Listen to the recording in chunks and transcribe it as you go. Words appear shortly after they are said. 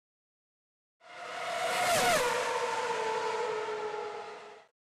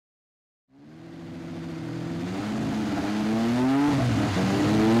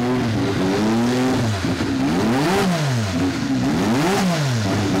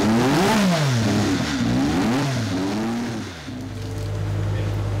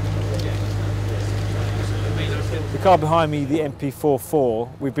car behind me, the MP4-4,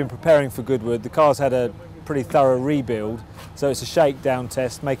 we've been preparing for Goodwood. The car's had a pretty thorough rebuild, so it's a shakedown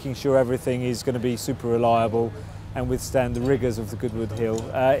test, making sure everything is going to be super reliable and withstand the rigours of the Goodwood Hill.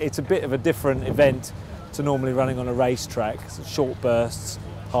 It's a bit of a different event to normally running on a racetrack, so short bursts,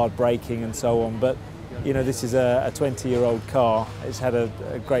 hard braking and so on, but you know, this is a 20-year-old car. It's had a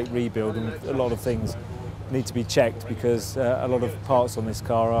great rebuild and a lot of things need to be checked because a lot of parts on this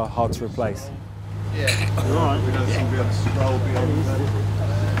car are hard to replace. Yeah. All right. We don't seem to be able to scroll beyond that.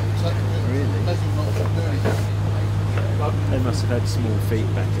 Really? They must have had small feet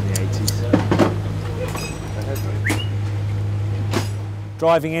back in the 80s.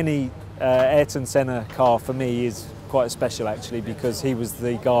 Driving any Ayrton Senna car for me is quite special actually, because he was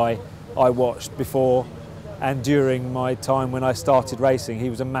the guy I watched before and during my time when I started racing. He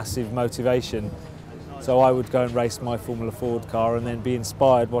was a massive motivation. So I would go and race my Formula Ford car and then be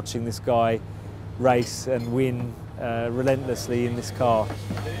inspired watching this guy race and win relentlessly in this car.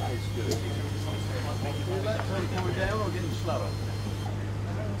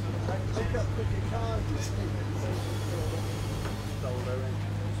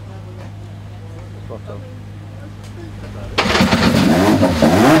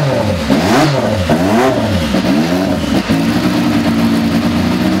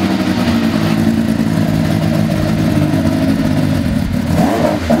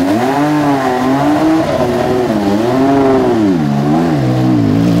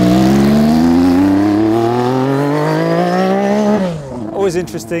 Always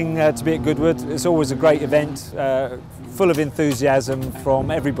interesting to be at Goodwood. It's always a great event, full of enthusiasm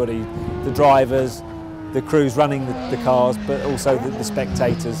from everybody, the drivers, the crews running the cars, but also the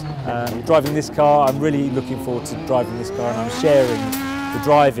spectators. Driving this car, I'm really looking forward to driving this car, and I'm sharing the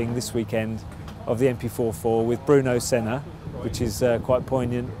driving this weekend of the MP4-4 with Bruno Senna, which is quite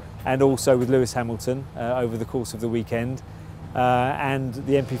poignant, and also with Lewis Hamilton over the course of the weekend. And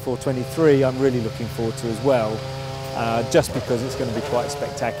the MP4-23 I'm really looking forward to as well. Just because it's going to be quite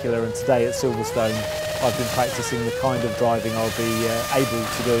spectacular, and today at Silverstone I've been practicing the kind of driving I'll be able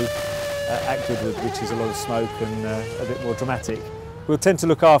to do at Goodwood, which is a lot of smoke and a bit more dramatic. We'll tend to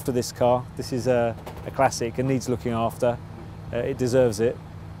look after this car. This is a classic and needs looking after. It deserves it,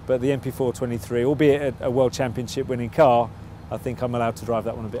 but the MP4-23, albeit a World Championship winning car, I think I'm allowed to drive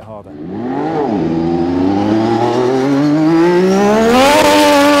that one a bit harder.